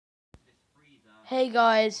Hey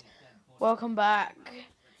guys, welcome back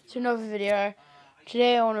to another video.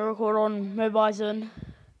 Today I want to record on Mobizen.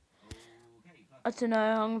 I don't know,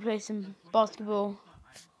 I'm going to play some basketball.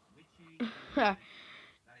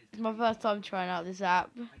 It's my first time trying out this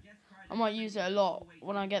app. I might use it a lot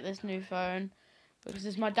when I get this new phone, because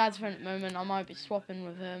it's my dad's phone at the moment. I might be swapping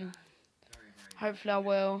with him. Hopefully I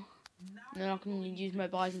will, and then I can use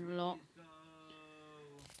Mobizen a lot.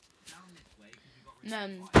 And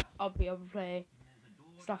then I'll be able to play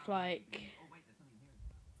stuff like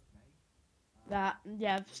that,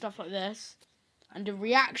 stuff like this, and the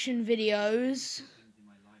reaction videos.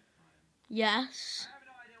 Yes,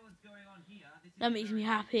 that makes me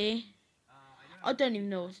happy. I don't even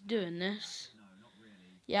know what to do in this.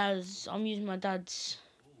 Yeah, I'm using my dad's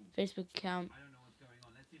Facebook account.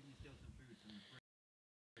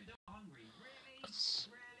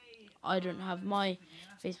 I don't have my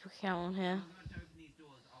Facebook account on here.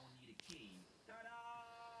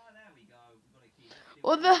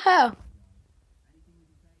 What the hell?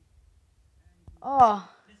 Oh.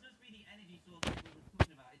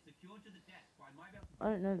 I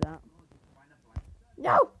don't know that.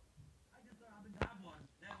 No!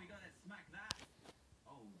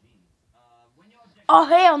 Oh,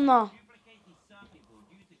 hell no.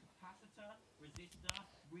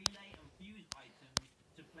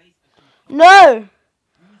 No!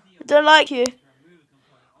 I don't like you.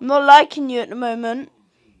 I'm not liking you at the moment.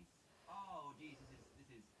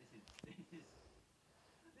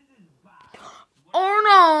 Oh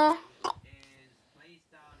no!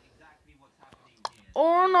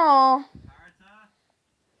 Oh no!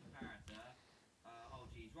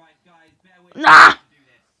 Nah!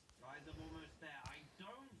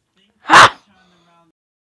 Ha!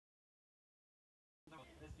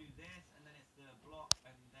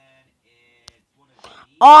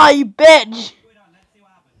 Oh, you bitch!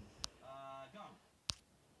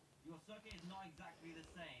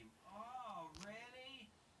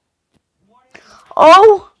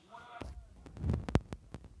 Oh!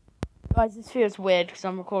 Guys, this feels weird because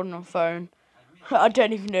I'm recording on phone. I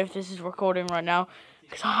don't even know if this is recording right now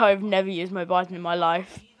because I've never used Mobizen in my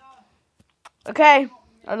life. Okay,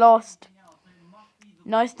 I lost.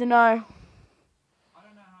 Nice to know.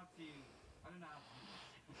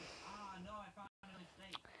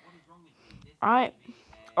 Alright,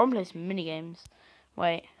 I want to play some mini games.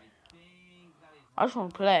 Wait, I just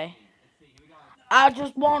want to play. I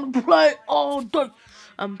just want to play all day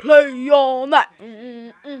and play all night.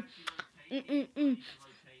 Man,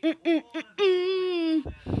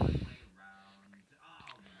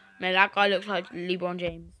 that guy looks like LeBron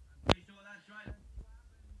James.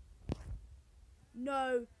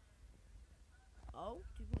 No. Oh,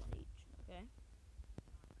 2 points each. Okay.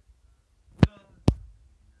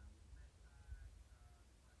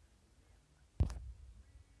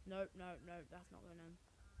 No, that's not going in.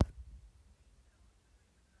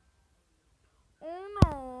 Oh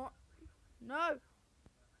no. No.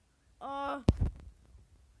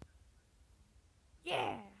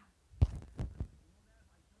 Yeah.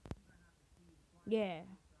 Yeah.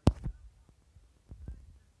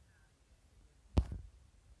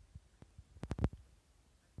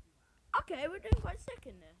 Okay, we're doing quite sick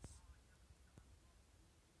in this.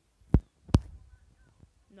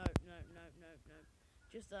 No.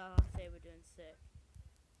 Just I say we're doing sick.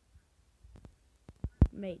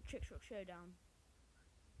 Mate, Trick Shot Showdown.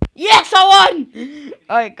 Yes, I won!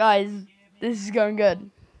 Alright, guys, this is going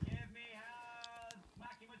good.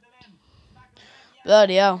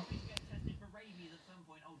 Bloody hell.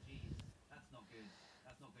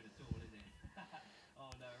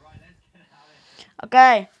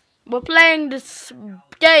 Okay, we're playing this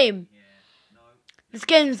game. This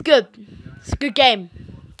game is good. It's a good game.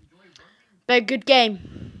 Very good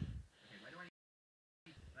game.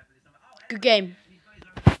 Good game.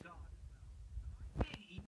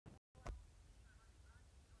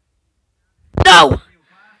 No!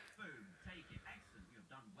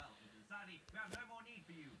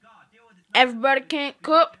 Everybody can't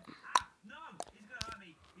cook.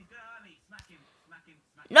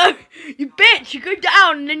 No! You bitch! You go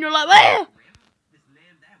down and then you're like, where?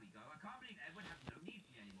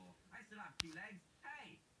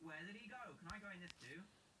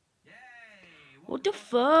 What the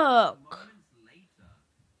fuck?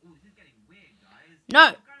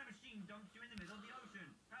 No!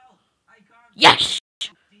 Yes!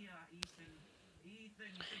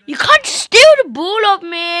 You can't steal the ball off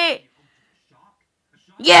me!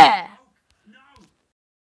 Yeah!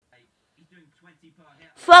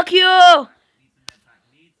 Fuck you!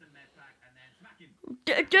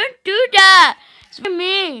 Don't do that! It's what I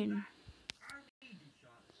mean.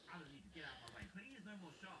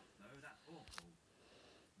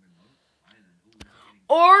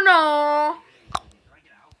 Or no.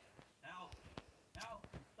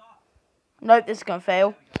 Nope, this is gonna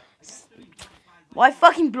fail. Why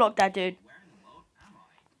fucking block that dude?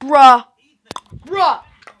 Bruh. Bruh.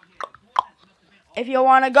 If you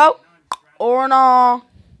wanna go. Or no.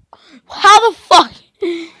 How the fuck?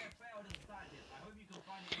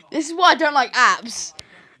 This is why I don't like apps.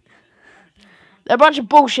 They're a bunch of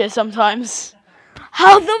bullshit sometimes.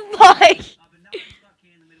 How the fuck?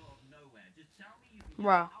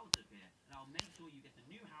 Bruh.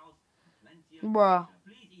 Bruh.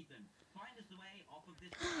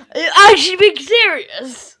 Are you actually being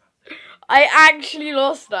serious? I actually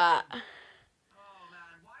lost that.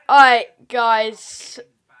 Alright, guys.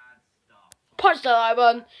 Punch the like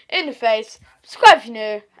button in the face. Subscribe if you're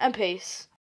new. And peace.